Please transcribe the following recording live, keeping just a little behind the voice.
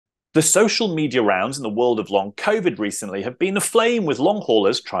The social media rounds in the world of long COVID recently have been aflame with long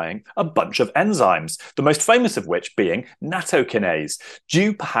haulers trying a bunch of enzymes, the most famous of which being nattokinase,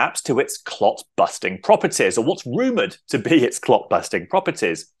 due perhaps to its clot-busting properties, or what's rumoured to be its clot-busting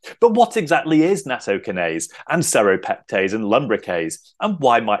properties. But what exactly is nattokinase and seropeptase and lumbricase, and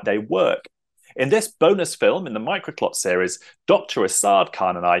why might they work? In this bonus film in the Microclot series, Dr. Asad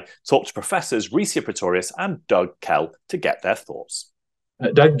Khan and I talked to Professors Resia Pretorius and Doug Kell to get their thoughts.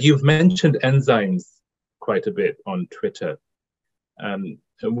 Doug, you've mentioned enzymes quite a bit on Twitter.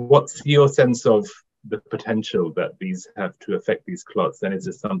 What's your sense of the potential that these have to affect these clots? And is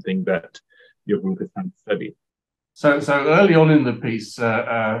this something that your group has had to study? So early on in the piece,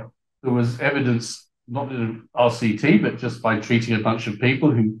 there was evidence, not in RCT, but just by treating a bunch of people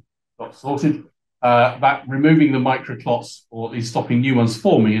who got sorted, that removing the microclots, or at least stopping new ones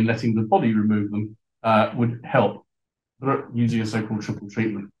forming and letting the body remove them, would help using a so-called triple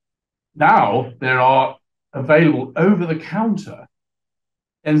treatment. Now there are available over-the-counter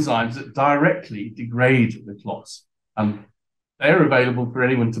enzymes that directly degrade the clots, and they're available for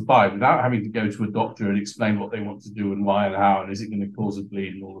anyone to buy without having to go to a doctor and explain what they want to do and why and how, and is it going to cause a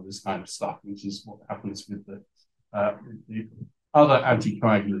bleed and all of this kind of stuff, which is what happens with the other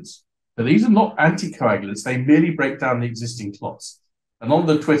anticoagulants. But these are not anticoagulants, they merely break down the existing clots. And on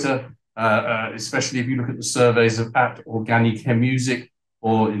the Twitter, especially if you look at the surveys of @OrganicChemmusic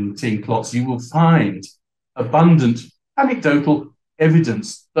or in Teen Clots, you will find abundant anecdotal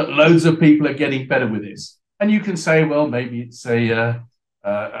evidence that loads of people are getting better with this. And you can say, well, maybe it's a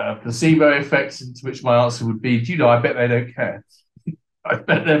placebo effect, to which my answer would be, do you know, I bet they don't care. I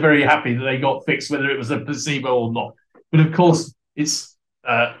bet they're very happy that they got fixed, whether it was a placebo or not. But of course, it's,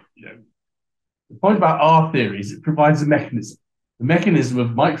 the point about our theory is it provides a mechanism. The mechanism of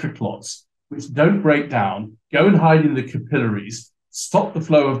microclots, which don't break down, go and hide in the capillaries, stop the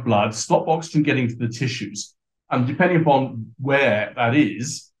flow of blood, stop oxygen getting to the tissues. And depending upon where that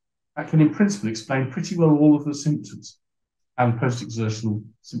is, that can in principle explain pretty well all of the symptoms. And post-exertional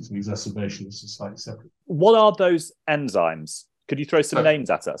symptom exacerbation is slightly separate. What are those enzymes? Could you throw some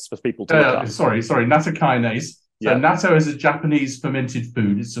names at us for people to look up? Sorry, nattokinase. So natto is a Japanese fermented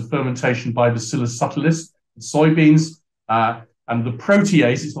food. It's a fermentation by Bacillus subtilis, soybeans, and the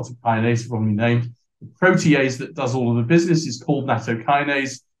protease, it's not a kinase, wrongly named, the protease that does all of the business is called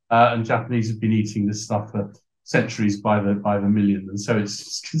nattokinase, and Japanese have been eating this stuff for centuries by the million, and so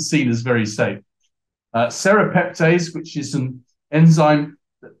it's seen as very safe. Seropeptase, which is an enzyme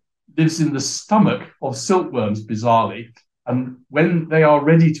that lives in the stomach of silkworms, bizarrely, and when they are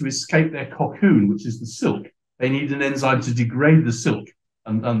ready to escape their cocoon, which is the silk, they need an enzyme to degrade the silk.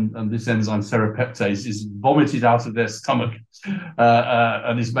 And this enzyme seropeptase is vomited out of their stomach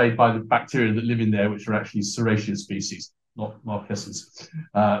and is made by the bacteria that live in there, which are actually Serratia species, not marquesas,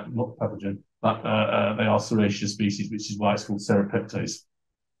 not pathogen, but they are Serratia species, which is why it's called seropeptase.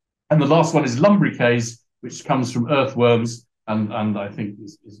 And the last one is lumbricase, which comes from earthworms, and I think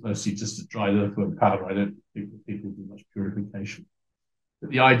is mostly just a dried earthworm powder. I don't think that people do much purification.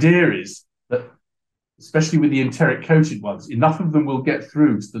 But the idea is that, especially with the enteric-coated ones, enough of them will get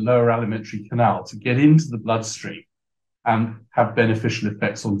through to the lower alimentary canal to get into the bloodstream and have beneficial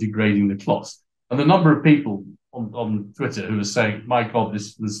effects on degrading the clots. And the number of people on Twitter who are saying, my God,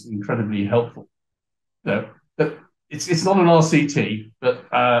 this was incredibly helpful. It's not an RCT, but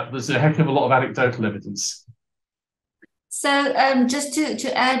there's a heck of a lot of anecdotal evidence. So just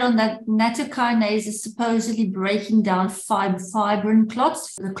to add on that, nattokinase is supposedly breaking down fibrin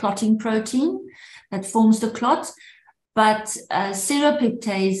clots, the clotting protein that forms the clot, but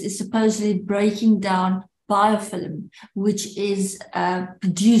seropeptase is supposedly breaking down biofilm, which is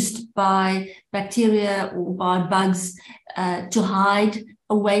produced by bacteria or by bugs to hide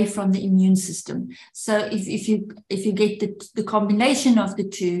away from the immune system. So if you get the combination of the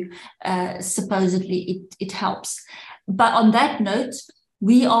two, supposedly it helps. But on that note,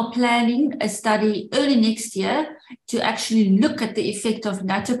 we are planning a study early next year to actually look at the effect of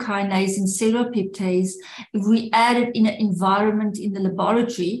nattokinase and seropeptase if we add it in an environment in the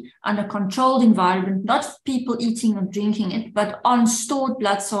laboratory, on a controlled environment, not people eating or drinking it, but on stored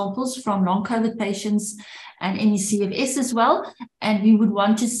blood samples from long COVID patients and any CFS as well. And we would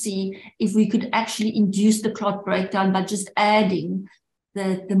want to see if we could actually induce the clot breakdown by just adding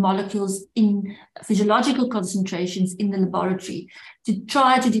the molecules in physiological concentrations in the laboratory to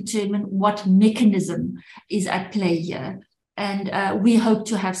try to determine what mechanism is at play here. And we hope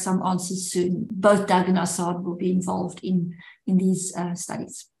to have some answers soon. Both Doug and Asad will be involved in these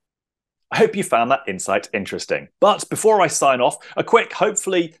studies. I hope you found that insight interesting. But before I sign off, a quick,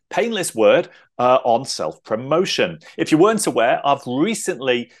 hopefully painless word on self-promotion. If you weren't aware, I've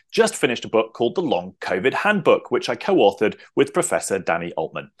recently just finished a book called The Long Covid Handbook, which I co-authored with Professor Danny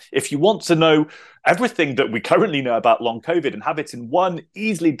Altmann. If you want to know everything that we currently know about long COVID and have it in one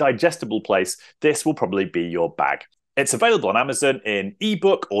easily digestible place, this will probably be your bag. It's available on Amazon in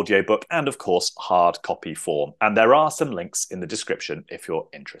ebook, audiobook, and of course, hard copy form. And there are some links in the description if you're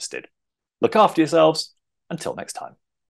interested. Look after yourselves. Until next time.